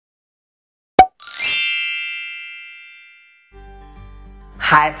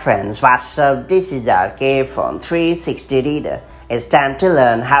Hi friends, what's up? This is our iPhone 360 reader. It's time to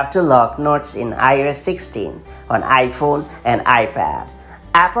learn how to lock notes in iOS 16 on iPhone and iPad.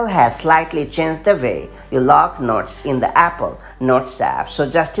 Apple has slightly changed the way you lock notes in the Apple Notes app. So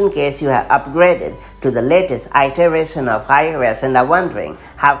just in case you have upgraded to the latest iteration of iOS and are wondering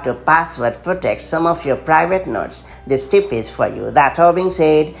how to password protect some of your private notes, this tip is for you. That all being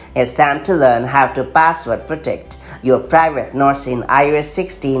said, it's time to learn how to password protect your private notes in iOS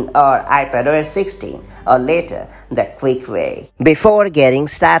 16 or iPadOS 16 or later the quick way. Before getting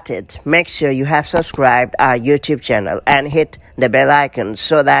started, make sure you have subscribed our YouTube channel and hit the bell icon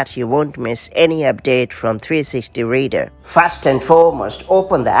so that you won't miss any update from 360 Reader. First and foremost,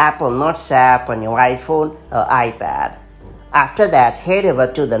 open the Apple Notes app on your iPhone or iPad. After that, head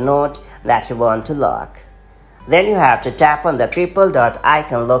over to the note that you want to lock. Then you have to tap on the triple dot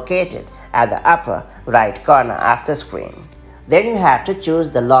icon located at the upper right corner of the screen. Then you have to choose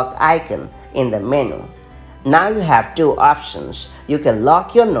the lock icon in the menu. Now you have two options. You can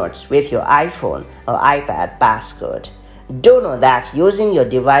lock your notes with your iPhone or iPad passcode. Do know that using your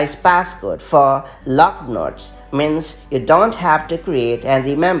device passcode for locked notes means you don't have to create and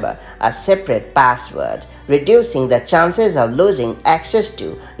remember a separate password, reducing the chances of losing access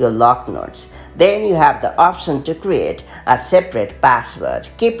to your locked notes. Then you have the option to create a separate password.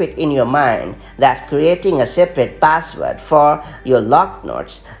 Keep it in your mind that creating a separate password for your locked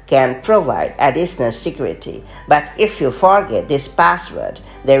notes can provide additional security. But if you forget this password,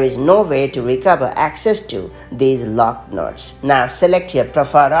 there is no way to recover access to these locked notes. Now select your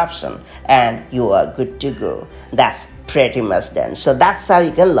preferred option and you are good to go. That's pretty much done. So that's how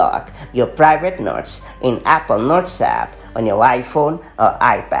you can lock your private notes in Apple Notes app on your iPhone or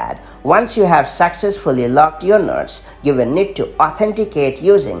iPad. Once you have successfully locked your notes, you will need to authenticate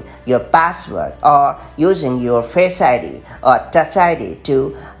using your password or using your Face ID or Touch ID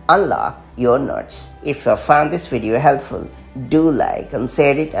to unlock your notes. If you found this video helpful, do like and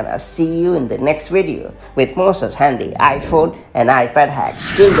share it, and I'll see you in the next video with more such handy iPhone and iPad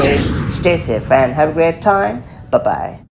hacks. Till then, stay safe and have a great time. Bye-bye.